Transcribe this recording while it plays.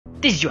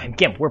This is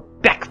Yohhamgambal. We're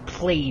back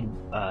playing,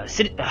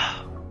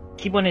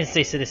 keep wanting to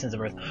say Citizens of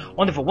Earth.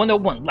 Wonderful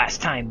 101.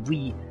 Last time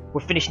we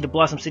were finishing the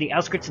Blossom City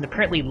outskirts, and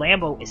apparently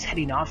Lamboo is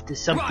heading off to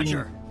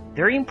something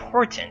very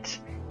important,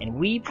 and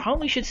we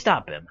probably should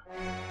stop him.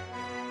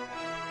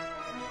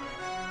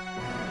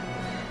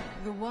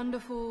 The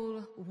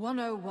wonderful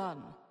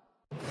 101.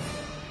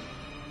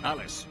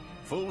 Alice,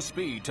 full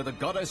speed to the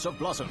Goddess of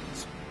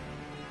Blossoms.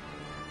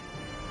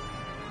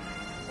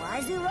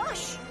 Why the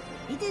rush?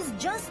 It is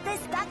just a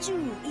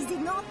statue, is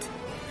it not?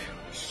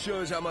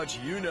 Shows how much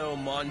you know,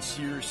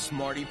 Monsieur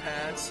Smarty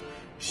Pants.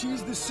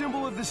 She's the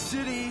symbol of the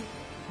city.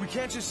 We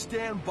can't just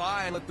stand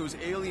by and let those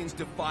aliens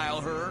defile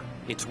her.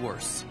 It's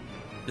worse.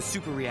 The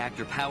super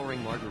reactor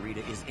powering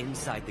Margarita is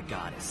inside the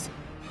goddess.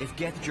 If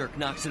Geth Jerk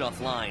knocks it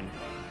offline,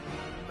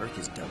 Earth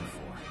is done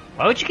for.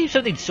 Why would you keep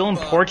something so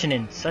important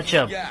in such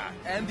a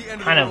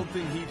kind of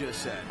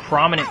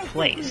prominent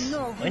place?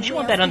 Wouldn't you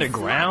want that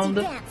underground,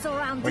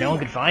 where no one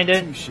could find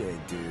it?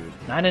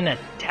 Not in a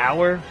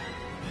tower?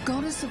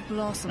 Goddess of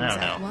Blossoms I don't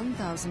at know.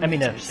 1,000 I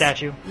mean, a meters.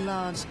 statue.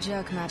 Large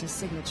jerk matter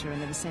signature in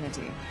the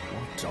vicinity.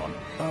 What on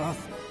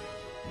earth?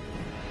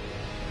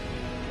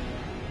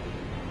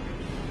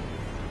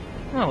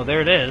 Oh,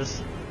 there it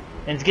is.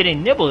 And it's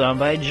getting nibbled on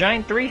by a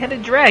giant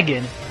three-headed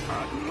dragon.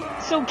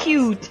 So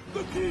cute.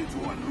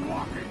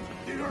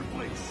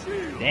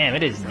 Damn,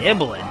 it is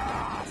nibbling.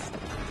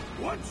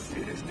 Once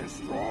it is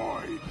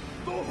destroyed,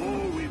 the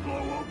hole we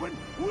blow open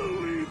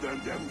will leave them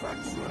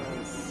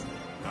defenseless.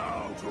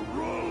 Now to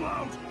roll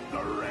out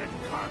the red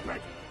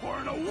carpet for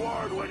an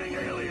award-winning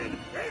alien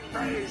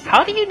invasion.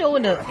 How do you know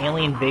an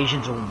alien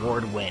invasion's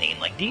award-winning?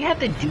 Like, do you have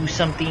to do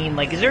something?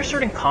 Like, is there a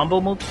certain combo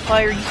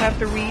multiplier you have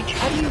to reach?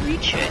 How do you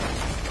reach it?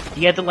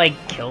 Do you have to, like,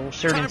 kill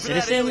certain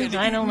citizens?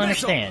 I don't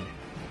understand.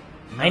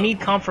 I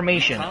need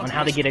confirmation on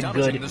how to get a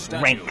good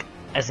rank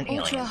as an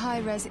alien. Ultra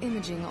high-res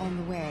imaging on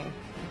the way.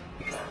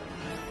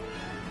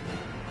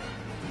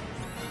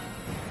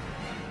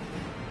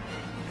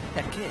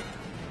 That kid.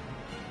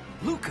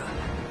 Luca.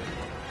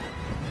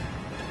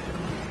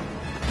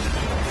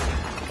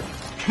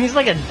 He's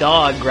like a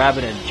dog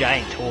grabbing a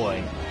giant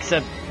toy,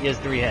 except he has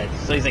 3 heads,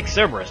 so he's like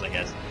Cerberus, I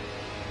guess.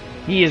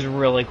 He is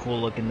really cool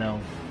looking, though.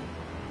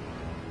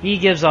 He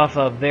gives off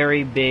a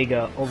very big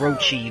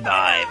Orochi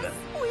vibe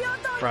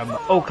from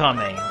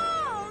Okame.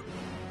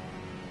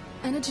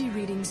 Energy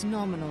readings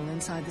nominal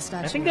inside the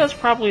statue. I think that's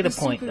probably the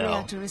point, super though.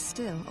 reactor is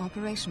still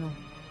operational.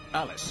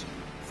 Alice,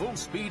 full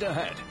speed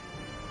ahead.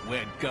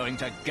 We're going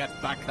to get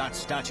back that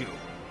statue.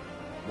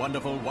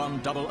 Wonderful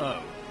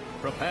 100.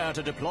 Prepare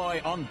to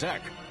deploy on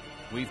deck.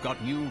 We've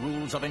got new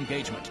rules of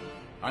engagement.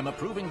 I'm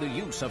approving the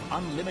use of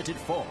unlimited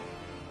form.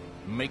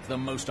 Make the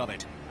most of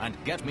it, and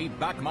get me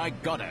back my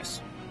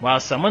goddess. Wow,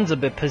 someone's a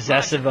bit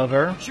possessive of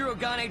her.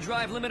 Shirogane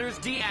drive limiters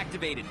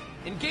deactivated.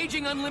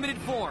 Engaging unlimited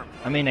form.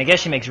 I mean, I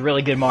guess she makes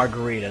really good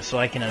margaritas, so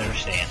I can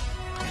understand.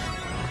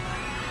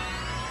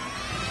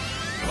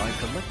 By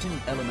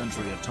collecting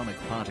elementary atomic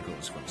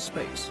particles from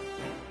space,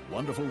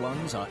 Wonderful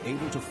Ones are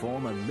able to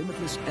form a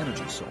limitless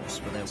energy source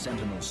for their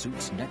Sentinel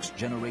suit's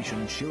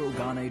next-generation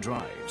Shirogane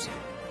drives.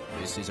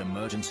 This is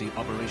Emergency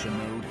Operation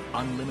Mode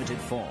Unlimited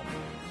Form.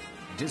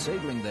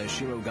 Disabling their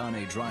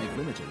Shirogane drive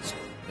limiters,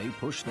 they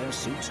push their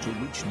suits to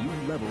reach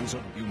new levels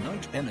of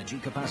Unite energy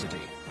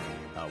capacity.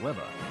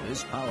 However,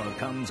 this power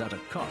comes at a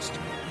cost.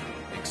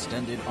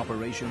 Extended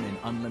operation in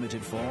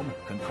unlimited form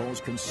can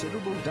cause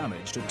considerable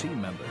damage to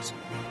team members,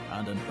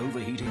 and an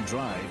overheating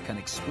drive can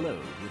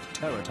explode with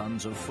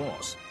teratons of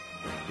force.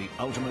 The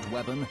ultimate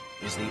weapon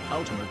is the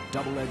ultimate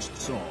double-edged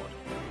sword.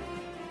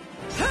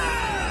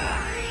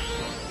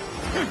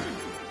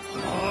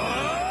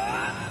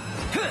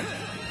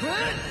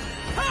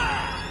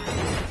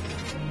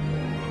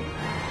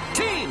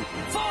 Team,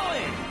 fall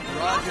in!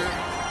 Roger.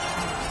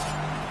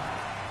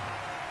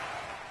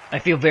 I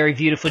feel very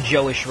beautiful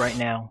Joe-ish right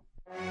now.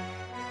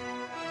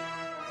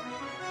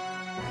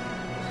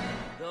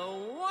 The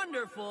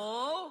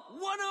wonderful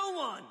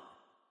 101.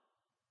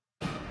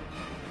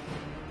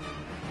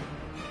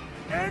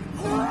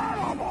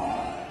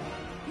 Incredible!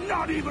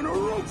 Not even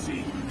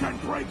Orochi can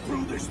break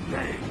through this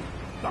thing.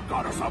 The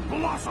Goddess of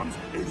Blossoms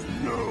is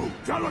no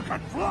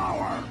delicate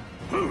flower.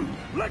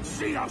 Let's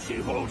see how she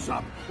holds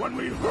up when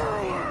we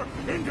hurl her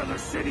into the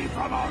city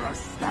from outer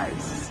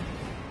space.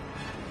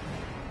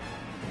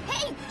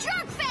 Hey,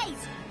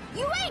 jerkface!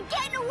 You ain't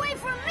getting away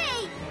from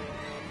me!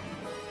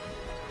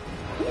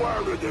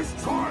 Where did this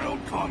child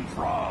come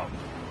from?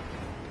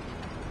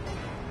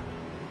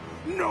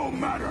 No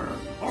matter,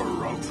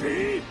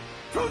 Orochi,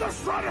 to the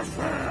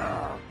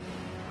stratosphere!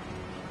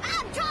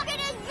 I'm talking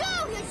to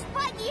you, you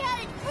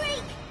spiky-headed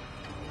freak!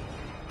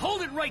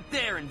 Hold it right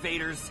there,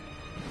 invaders.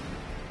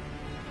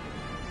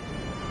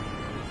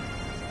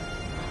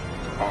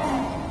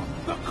 Oh,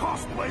 the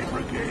cosplay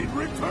brigade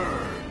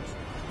returns!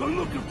 The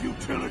look of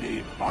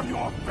futility on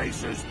your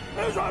faces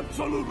is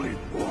absolutely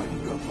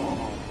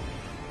wonderful!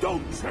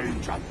 Don't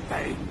change a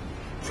thing!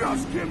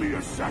 Just give me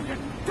a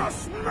second to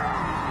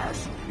smash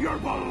your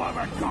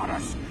beloved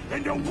goddess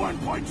into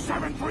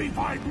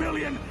 1.735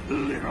 million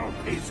little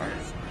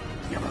pieces!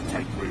 You can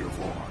take 3 or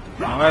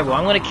 4. Alright, well,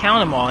 I'm gonna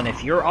count them all, and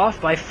if you're off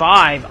by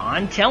 5,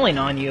 I'm telling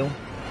on you.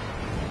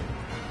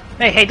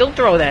 Hey, don't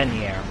throw that in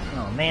the air.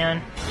 Oh,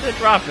 man. Just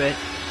drop it.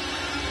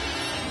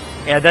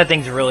 Yeah, that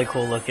thing's really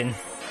cool looking.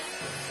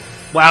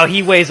 Wow,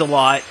 he weighs a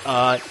lot.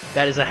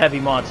 That is a heavy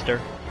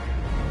monster.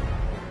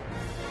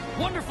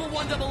 Wonderful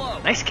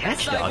 100. Nice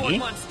catch, Cyborg doggy.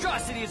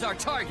 monstrosity is our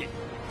target.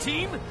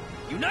 Team,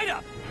 unite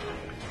up.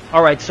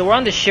 Alright, so we're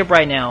on the ship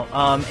right now,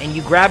 and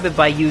you grab it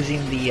by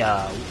using the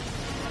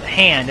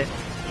hand,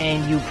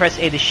 and you press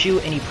A to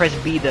shoot, and you press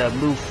B to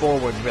move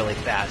forward really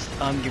fast.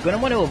 You're going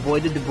to want to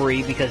avoid the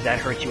debris, because that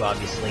hurts you,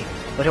 obviously.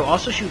 But he'll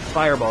also shoot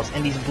fireballs,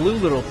 and these blue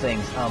little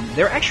things,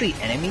 they're actually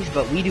enemies,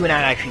 but we do not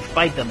actually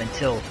fight them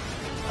until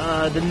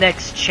the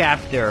next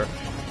chapter.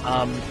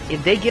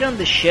 If they get on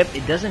the ship,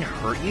 it doesn't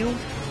hurt you,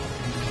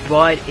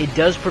 but it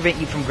does prevent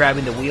you from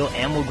grabbing the wheel,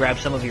 and will grab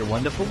some of your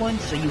wonderful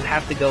ones, so you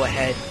have to go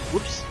ahead...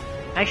 Whoops.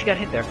 I actually got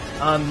hit there.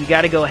 You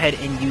gotta go ahead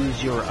and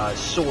use your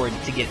sword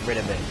to get rid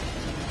of it.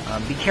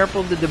 Be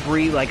careful of the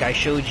debris, like I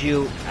showed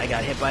you. I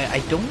got hit by it. I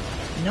don't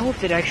know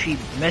if it actually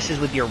messes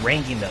with your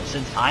ranking, though.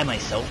 Since I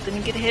myself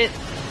didn't get hit,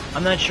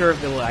 I'm not sure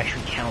if it will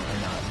actually count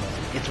or not.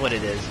 But it's what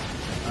it is.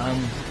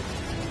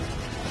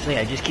 So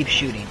yeah, just keep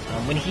shooting.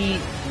 When he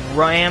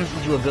rams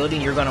into a building,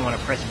 you're gonna want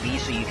to press B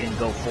so you can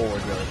go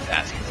forward really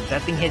fast. Because if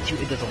that thing hits you,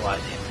 it does a lot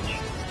of damage.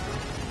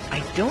 I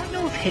don't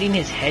know if hitting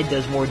his head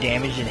does more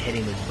damage than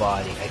hitting his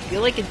body. I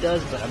feel like it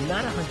does, but I'm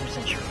not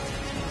 100% sure.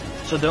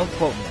 So don't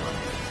quote me on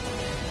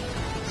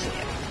it. So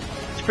yeah.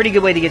 It's a pretty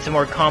good way to get some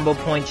more combo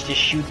points to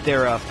shoot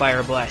their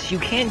fire blasts. You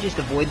can just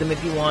avoid them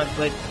if you want,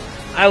 but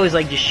I always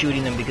like just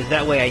shooting them because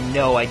that way I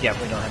know I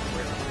definitely don't have to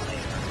worry about them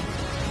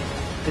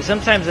later. Because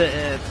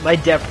sometimes my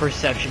depth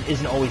perception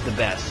isn't always the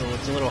best, so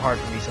it's a little hard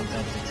for me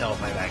sometimes to tell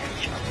if I've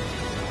actually shot them.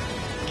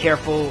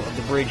 Careful of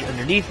the bridge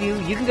underneath you.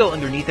 You can go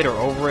underneath it or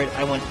over it.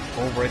 I went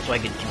over it so I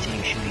could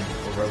continue shooting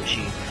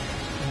Orochi.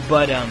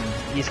 But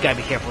you just gotta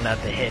be careful not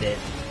to hit it.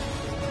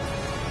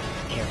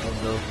 Careful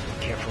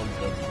of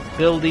the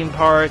building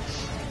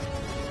parts.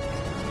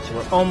 So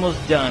we're almost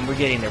done. We're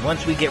getting there.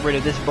 Once we get rid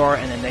of this bar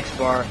and the next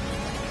bar,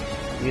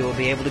 we will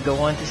be able to go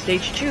on to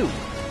stage 2.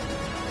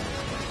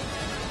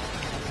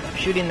 Stop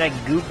shooting that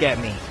gook at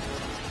me.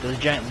 Those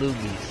giant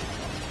loogies.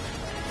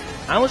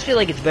 I almost feel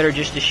like it's better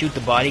just to shoot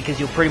the body because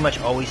you'll pretty much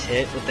always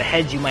hit. With the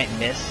heads you might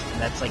miss,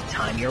 and that's like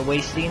time you're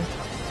wasting.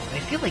 I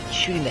feel like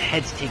shooting the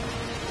heads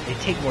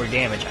take more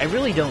damage. I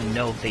really don't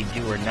know if they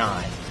do or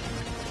not.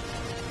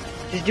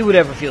 Just do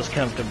whatever feels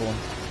comfortable.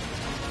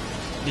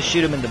 Just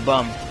shoot them in the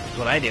bum. That's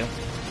what I do.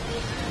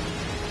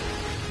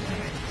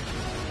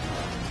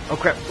 Oh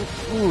crap.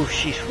 Ooh,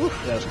 sheesh. Whew,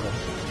 that was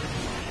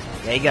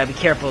close. Yeah, you gotta be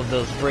careful of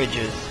those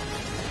bridges.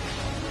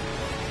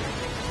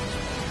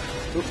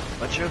 Oop,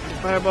 watch out for the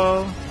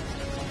fireball.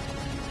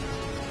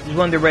 There's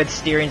one of the red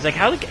steerings. Like,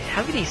 how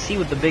could he see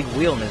with the big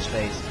wheel in his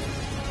face?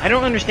 I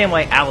don't understand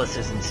why Alice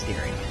isn't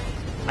steering.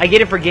 I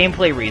get it for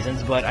gameplay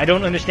reasons, but I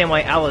don't understand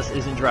why Alice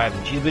isn't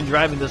driving. She's been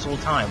driving this whole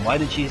time. Why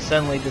did she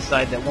suddenly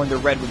decide that Wonder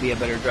Red would be a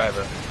better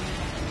driver?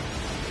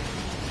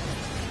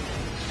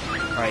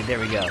 Alright, there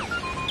we go.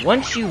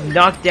 Once you've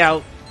knocked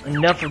out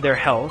enough of their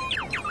health,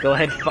 go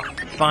ahead,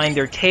 find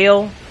their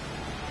tail,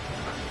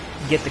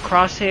 get the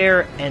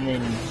crosshair, and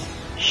then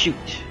shoot.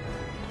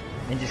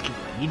 And just keep...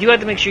 You do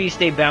have to make sure you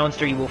stay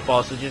balanced or you will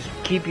fall, so just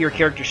keep your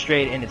character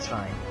straight and it's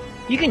fine.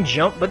 You can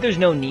jump, but there's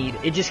no need.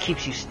 It just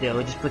keeps you still.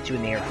 It just puts you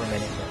in the air for a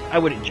minute. But I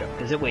wouldn't jump,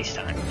 because it wastes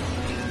time.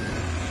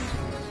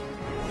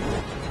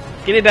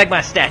 Give me back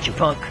my statue,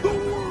 punk.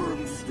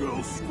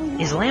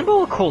 Is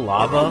Lamboo a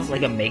Kolava,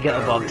 like a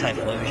Mega Evolved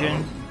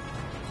Typhlosion?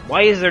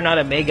 Why is there not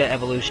a Mega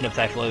Evolution of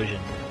Typhlosion?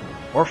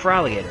 Or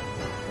Feraligatr?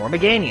 Or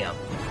Meganium?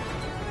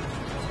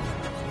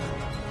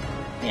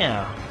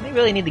 Yeah, they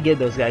really need to give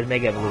those guys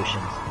Mega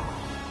Evolutions.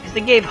 Because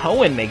they gave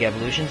Hoenn Mega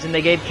Evolutions, and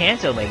they gave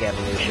Kanto Mega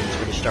Evolutions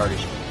for the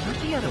starters. Not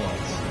the other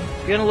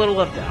ones. Feeling a little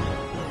left out.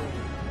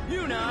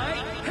 Unite,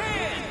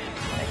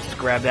 hand! Just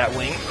grab that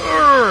wing.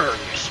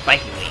 Urgh,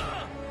 spiky wing.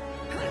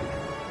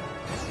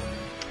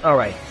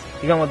 Alright,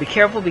 you're gonna want to be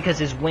careful because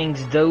his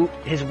wings do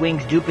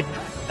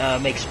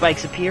make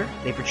spikes appear.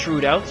 They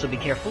protrude out, so be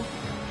careful.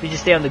 If you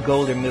just stay on the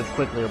gold or move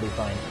quickly, it'll be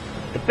fine.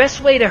 The best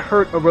way to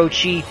hurt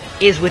Orochi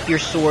is with your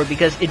sword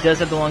because it does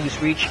have the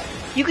longest reach.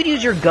 You could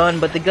use your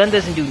gun, but the gun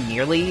doesn't do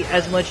nearly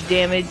as much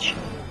damage.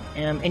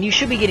 And you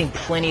should be getting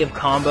plenty of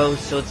combos,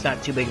 so it's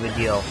not too big of a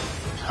deal.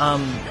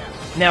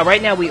 Now,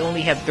 right now we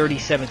only have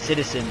 37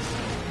 citizens,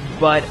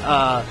 but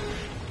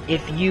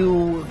if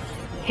you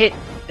hit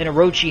an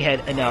Orochi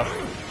head enough,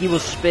 he will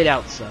spit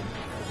out some.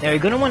 Now, you're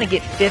going to want to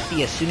get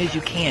 50 as soon as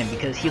you can,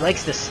 because he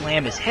likes to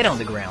slam his head on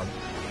the ground.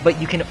 But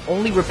you can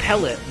only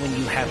repel it when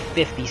you have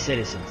 50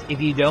 citizens.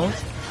 If you don't,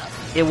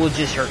 it will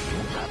just hurt you.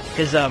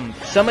 Because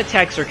some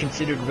attacks are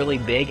considered really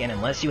big, and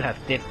unless you have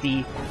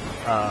 50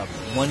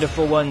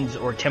 wonderful ones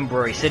or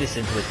temporary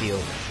citizens with you,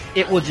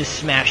 it will just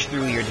smash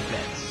through your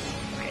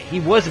defense. Okay, he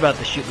was about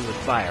to shoot me with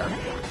fire.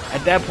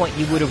 At that point,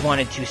 you would have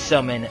wanted to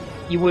summon.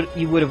 You would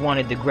have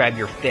wanted to grab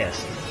your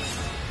fist.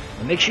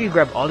 And make sure you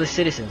grab all the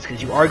citizens,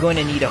 because you are going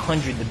to need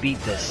 100 to beat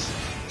this.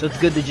 So it's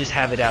good to just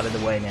have it out of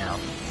the way now.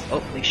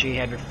 Oh, make sure you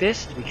have your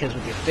fist, because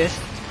with your fist,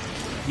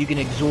 you can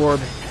absorb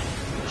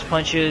his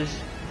punches,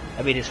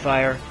 his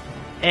fire,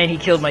 and he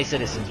killed my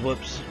citizens.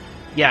 Whoops.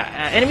 Yeah,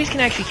 enemies can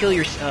actually kill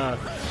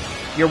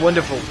your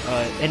wonderful,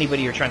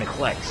 anybody you're trying to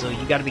collect, so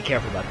you gotta be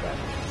careful about that.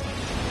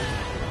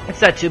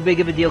 It's not too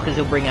big of a deal because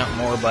he'll bring out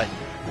more, but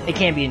it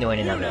can be annoying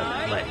in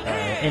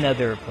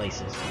other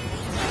places.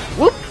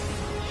 Whoop!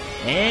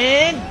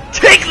 And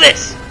take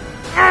this!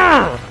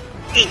 Urgh!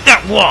 Eat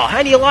that wall!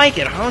 How do you like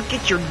it, huh?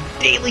 Get your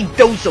daily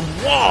dose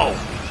of wall!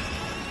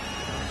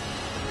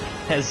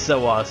 That's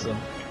so awesome.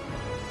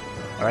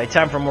 Alright,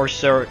 time for more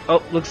sword.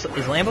 Oh,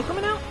 is Lamboo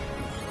coming out?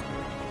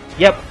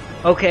 Yep.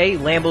 Okay,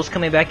 Lambo's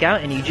coming back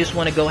out, and you just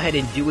want to go ahead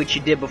and do what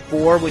you did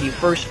before when you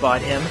first fought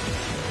him.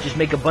 Just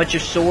make a bunch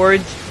of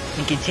swords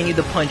and continue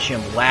to punch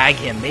him, lag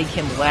him, make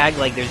him lag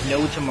like there's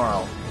no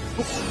tomorrow.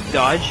 Oops,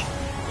 dodge.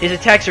 His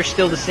attacks are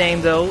still the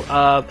same though.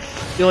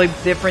 The only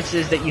difference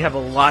is that you have a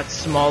lot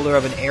smaller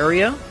of an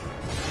area.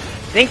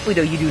 Thankfully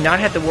though, you do not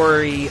have to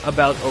worry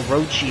about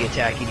Orochi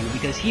attacking you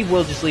because he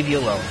will just leave you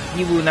alone.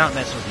 He will not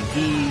mess with you.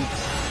 He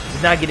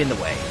does not get in the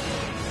way.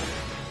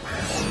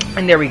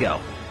 And there we go.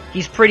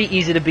 He's pretty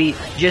easy to beat.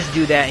 Just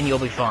do that and you'll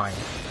be fine.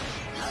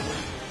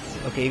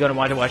 Okay, you're going to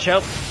want to watch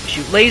out.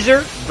 Shoot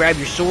laser, grab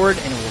your sword,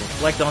 and it will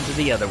reflect onto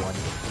the other one.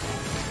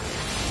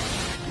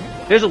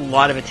 There's a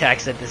lot of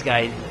attacks that this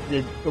guy,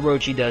 the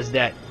Orochi, does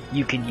that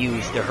you can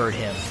use to hurt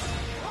him.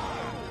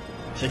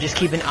 So just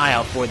keep an eye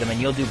out for them and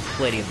you'll do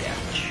plenty of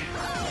damage.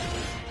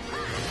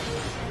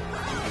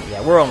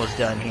 Yeah, we're almost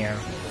done here.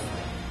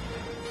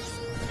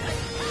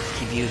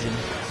 Keep using.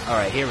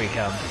 Alright, here we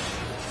come.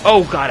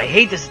 Oh god, I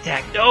hate this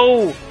attack.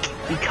 No!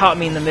 He caught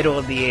me in the middle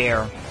of the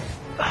air.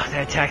 Ugh,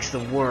 that attack's the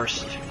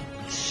worst.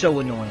 It's so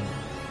annoying.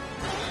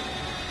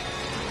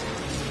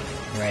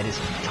 Right, his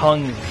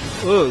tongue.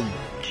 Oh,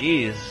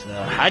 jeez.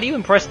 How do you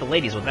impress the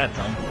ladies with that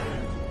tongue?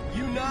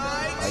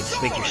 Alright,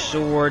 just make your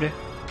sword.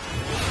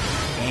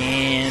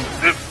 And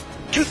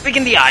toothpick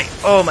in the eye.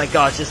 Oh my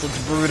gosh, this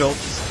looks brutal.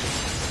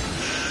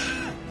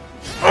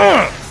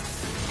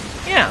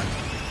 Yeah,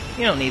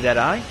 you don't need that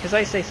eye, because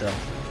I say so.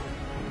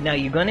 Now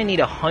you're gonna need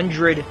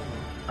 100.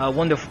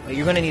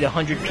 You're gonna need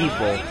 100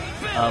 people.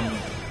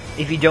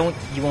 If you don't,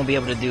 you won't be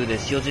able to do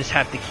this. You'll just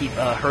have to keep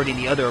hurting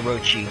the other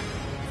Orochi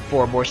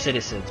for more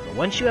citizens. But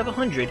once you have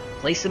 100,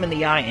 place them in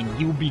the eye, and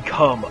you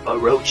become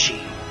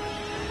Orochi.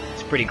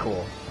 It's pretty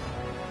cool.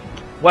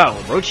 Wow,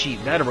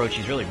 Orochi, that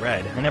Orochi's really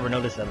red. I never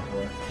noticed that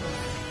before.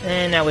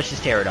 And now let's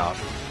just tear it off.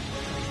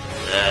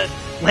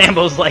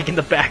 Lamboo's like in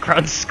the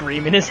background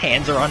screaming. His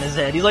hands are on his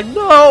head. He's like,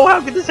 no,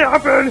 how could this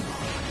happen?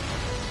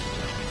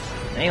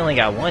 I only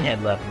got one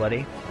head left,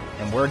 buddy.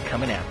 And word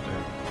coming after.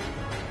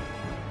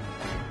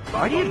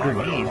 Why do you have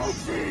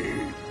grenades?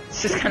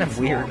 It's just kind of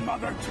weird.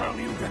 Mother tell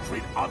you to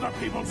treat other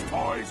people's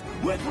toys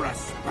with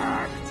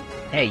respect.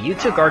 Hey, you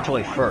took our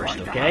toy first,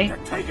 okay?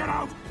 Take it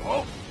out.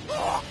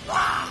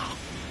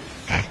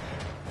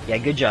 Yeah,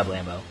 good job,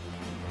 Lamboo.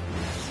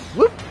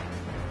 Whoop!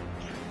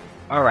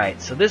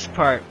 Alright, so this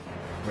part,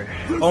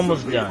 we're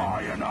almost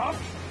done.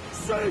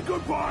 Say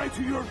goodbye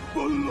to your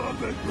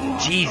beloved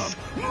blossom.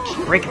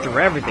 Jeez, breaking through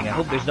everything. I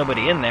hope there's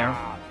nobody in there.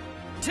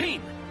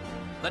 Team,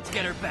 let's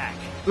get her back.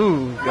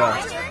 Ooh,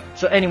 gosh.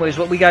 So anyways,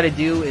 what we gotta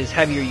do is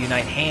have your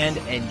unite hand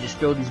and just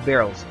throw these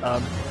barrels.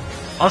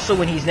 Also,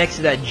 when he's next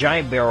to that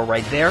giant barrel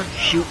right there,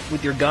 shoot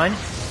with your gun.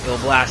 It'll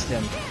blast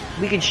him.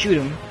 We can shoot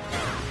him.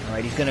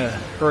 Alright, he's gonna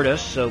hurt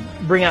us, so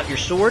bring out your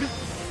sword.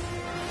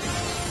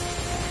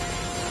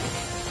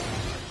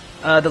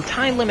 The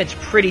time limit's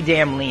pretty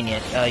damn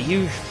lenient.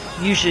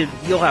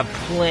 You'll have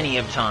plenty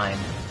of time.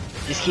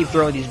 Just keep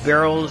throwing these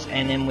barrels,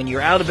 and then when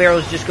you're out of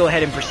barrels, just go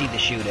ahead and proceed to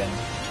shoot him.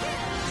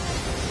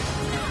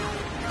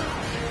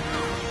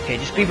 Okay,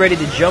 just be ready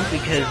to jump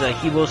because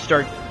he will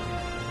start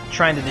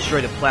trying to destroy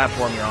the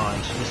platform you're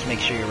on, so just make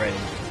sure you're ready.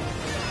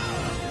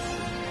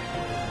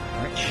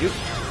 Alright, shoot.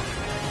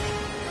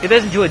 It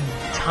doesn't do a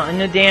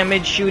ton of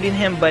damage shooting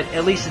him, but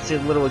at least it's a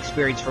little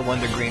experience for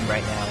Wonder Green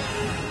right now.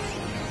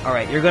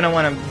 Alright, you're going to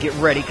want to get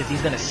ready because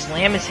he's going to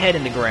slam his head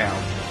in the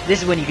ground.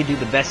 This is when you can do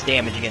the best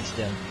damage against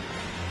him.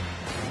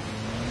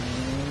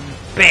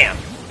 Bam!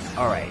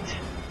 Alright.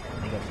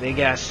 Make a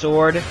big-ass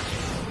sword.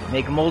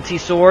 Make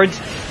multi-swords.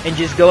 And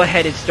just go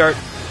ahead and start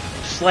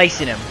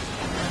slicing him.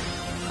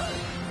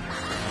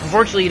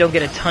 Unfortunately, you don't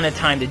get a ton of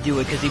time to do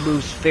it because he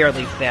moves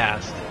fairly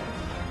fast.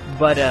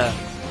 But,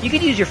 you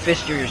can use your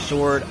fist or your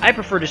sword. I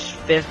prefer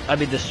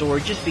the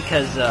sword just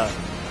because,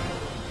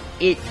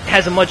 it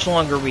has a much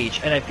longer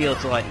reach, and I feel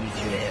it's a lot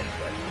easier to hit.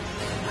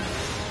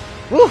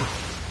 Woo!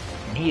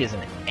 And he is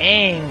an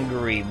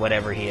angry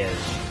whatever he is.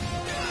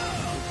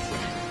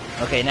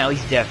 Okay, now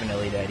he's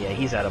definitely dead. Yeah,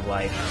 he's out of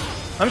life.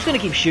 I'm just gonna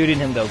keep shooting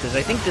him though, because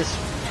I think this,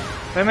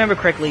 if I remember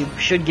correctly,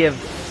 should give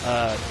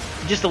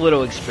just a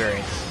little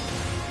experience.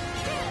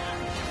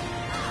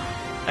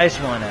 I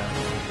just wanna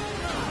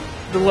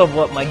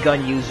level up my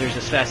gun users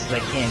as fast as I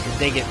can, because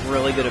they get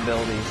really good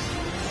abilities.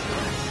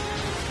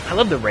 I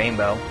love the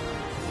rainbow.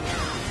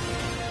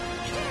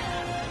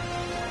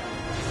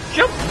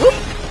 Jump! Whoop!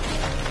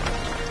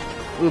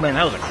 Ooh, man,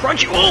 that was a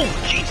crunchy. Oh,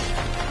 jeez.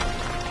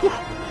 Whew.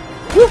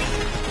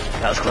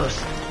 That was close.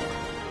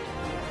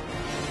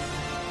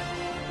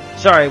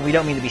 Sorry, we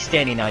don't mean to be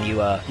standing on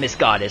you, Miss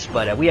Goddess,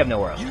 but we have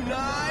nowhere else.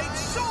 Unite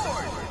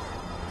sword!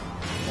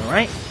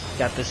 Alright,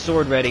 got the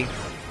sword ready.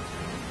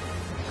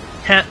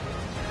 Ha!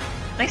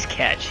 Nice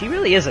catch. He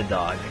really is a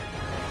dog.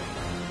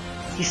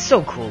 He's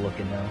so cool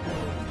looking, though.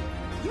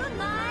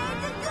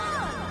 Unite the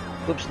gun!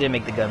 Whoops, didn't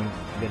make the gun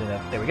good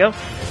enough. There we go.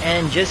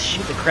 And just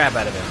shoot the crap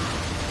out of him.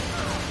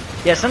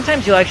 Yeah,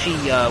 sometimes you'll actually,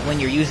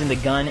 when you're using the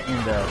gun in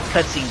the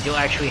cutscenes, you'll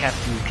actually have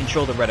to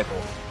control the reticle.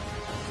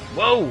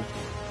 Whoa!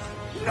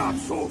 Not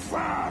so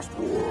fast,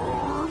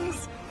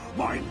 worms!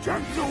 My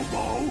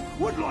Technobo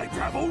would like to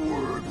have a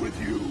word with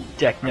you.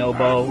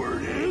 Technobo. And that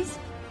word is...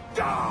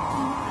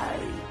 die!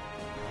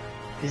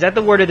 Is that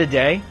the word of the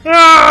day?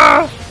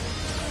 Ah!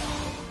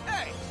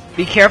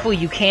 Be careful,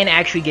 you can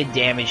actually get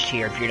damaged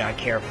here if you're not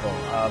careful.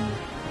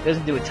 It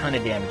doesn't do a ton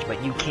of damage,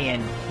 but you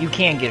can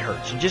get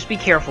hurt, so just be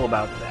careful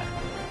about that.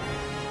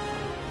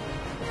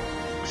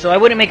 So I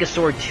wouldn't make a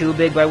sword too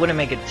big, but I wouldn't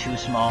make it too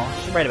small.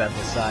 Just right about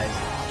this size.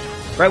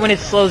 Right when it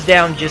slows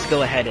down, just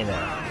go ahead and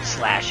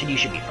slash, and you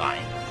should be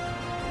fine.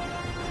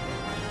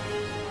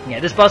 Yeah,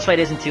 this boss fight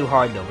isn't too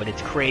hard though, but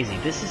it's crazy.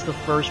 This is the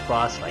first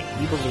boss fight.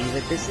 Can you believe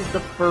it? This is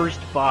the first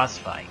boss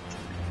fight.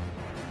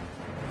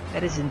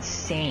 That is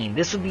insane.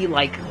 This would be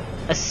like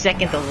a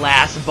second to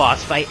last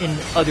boss fight in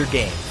other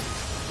games.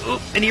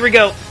 Oop, and here we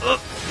go. Oop.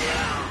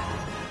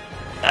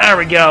 There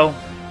we go.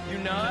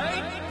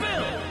 Unite,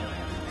 build!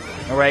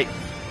 Alright.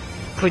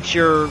 Put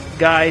your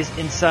guys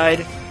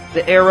inside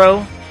the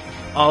arrow.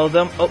 All of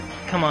them. Oh,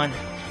 come on.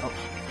 Oh,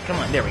 come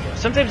on. There we go.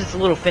 Sometimes it's a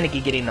little finicky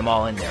getting them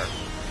all in there.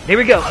 There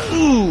we go.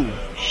 Ooh!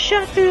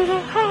 Shot through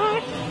the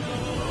heart.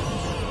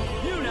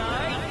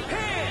 Unite,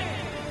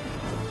 hand!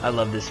 I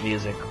love this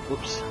music.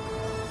 Whoops.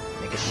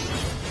 Make us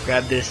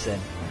grab this,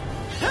 and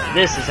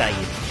this is how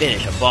you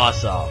finish a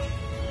boss off.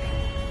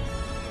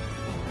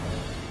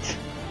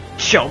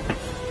 Choke.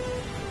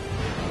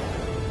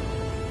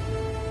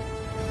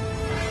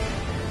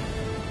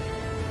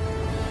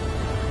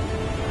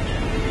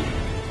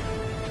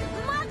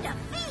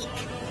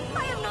 Magnifique!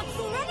 I have not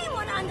seen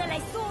anyone handle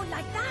a sword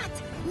like that!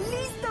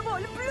 Least of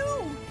all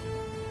blue!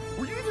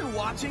 Were you even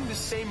watching the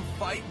same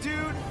fight,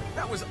 dude?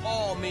 That was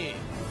all me.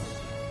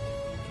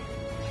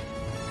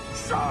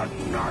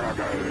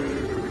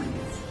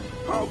 Shenanigans!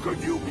 How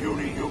could you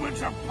puny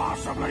humans have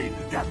possibly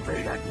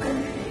defeated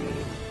me?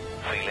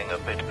 Feeling a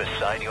bit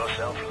beside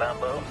yourself,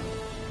 Lamboo?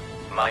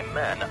 My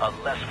men are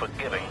less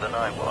forgiving than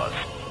I was.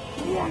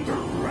 Wonder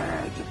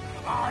Red,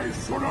 I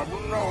should have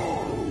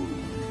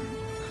known!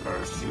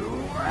 Curse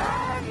you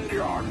and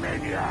your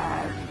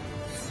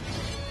minions!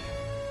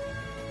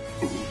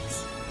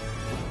 Oops.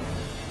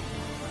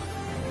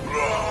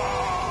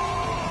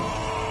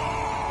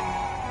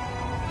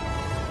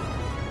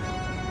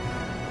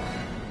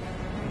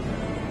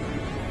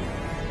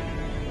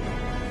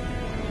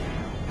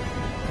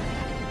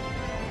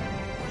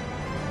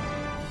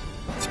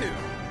 Dude,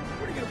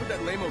 where are you gonna put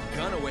that lame-o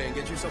gun away and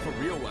get yourself a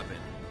real weapon?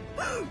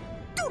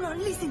 Do not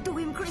listen to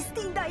him,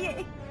 Christine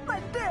Daae! My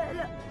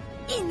belle!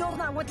 Ignore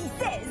not what he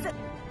says!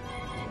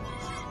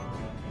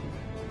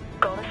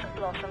 Goddess of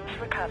Blossoms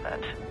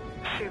recovered.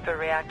 Super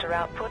reactor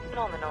output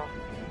nominal.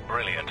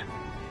 Brilliant.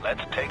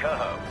 Let's take her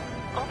home.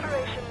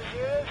 Operation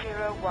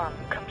 001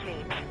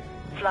 complete.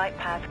 Flight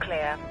path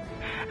clear.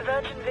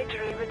 Virgin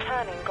Victory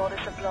returning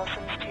Goddess of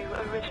Blossoms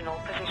to original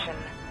position.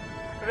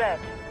 Red,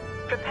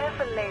 prepare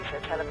for laser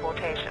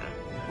teleportation.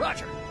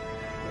 Roger!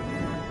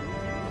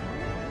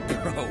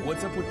 Bro,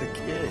 what's up with the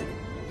kid?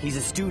 He's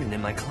a student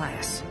in my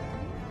class.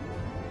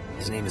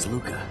 His name is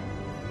Luca.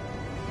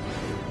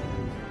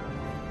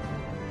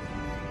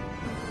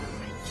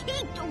 I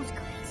hate those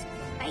guys!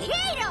 I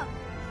hate them!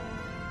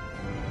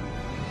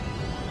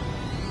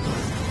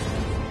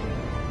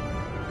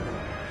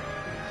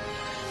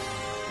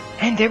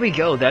 And there we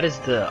go. That is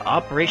the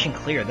Operation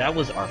Clear. That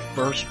was our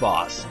first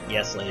boss.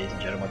 Yes, ladies and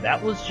gentlemen,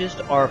 that was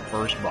just our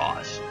first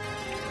boss.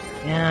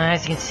 Yeah,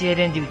 as you can see, I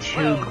didn't do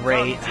too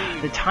great.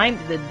 The time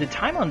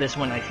on this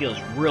one I feel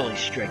is really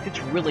strict.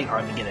 It's really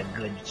hard to get a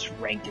good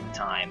ranked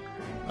time.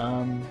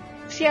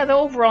 So yeah, the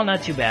overall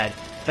not too bad.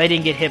 If I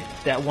didn't get hit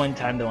that one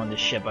time though on the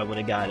ship, I would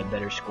have got a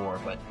better score.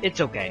 But it's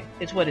okay.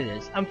 It's what it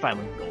is. I'm fine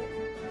with gold.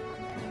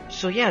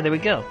 So yeah, there we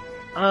go.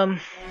 Yeah.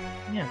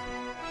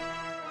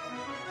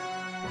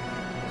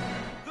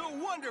 The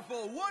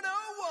wonderful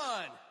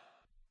 101!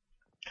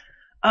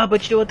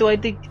 But you know what though, I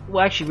think,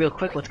 well actually real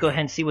quick, let's go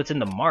ahead and see what's in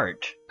the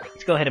mart.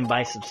 Let's go ahead and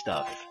buy some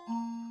stuff.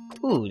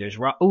 Ooh, there's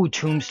ooh,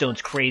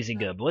 Tombstone's crazy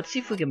good, but let's see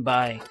if we can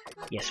buy,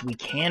 yes we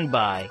can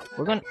buy,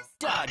 we're gonna,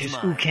 there's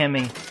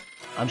Ukemi.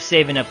 I'm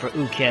saving up for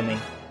Ukemi.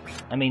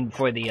 I mean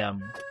for the,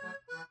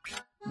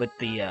 with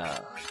the,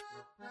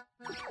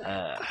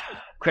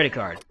 credit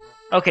card.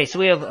 Okay, so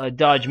we have a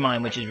Dodge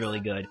Mine, which is really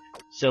good.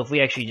 So if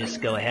we actually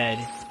just go ahead.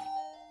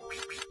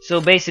 So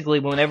basically,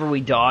 whenever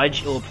we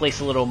dodge, it will place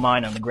a little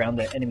mine on the ground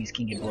that enemies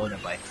can get blown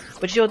up by.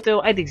 But you know what,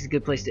 though? I think it's a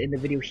good place to end the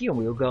video here, and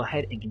we will go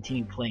ahead and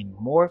continue playing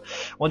more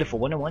Wonderful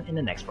 101 in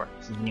the next part.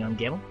 This has been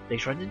Yohhamgambal.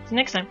 Thanks for watching. See you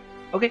next time.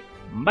 Okay,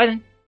 bye then.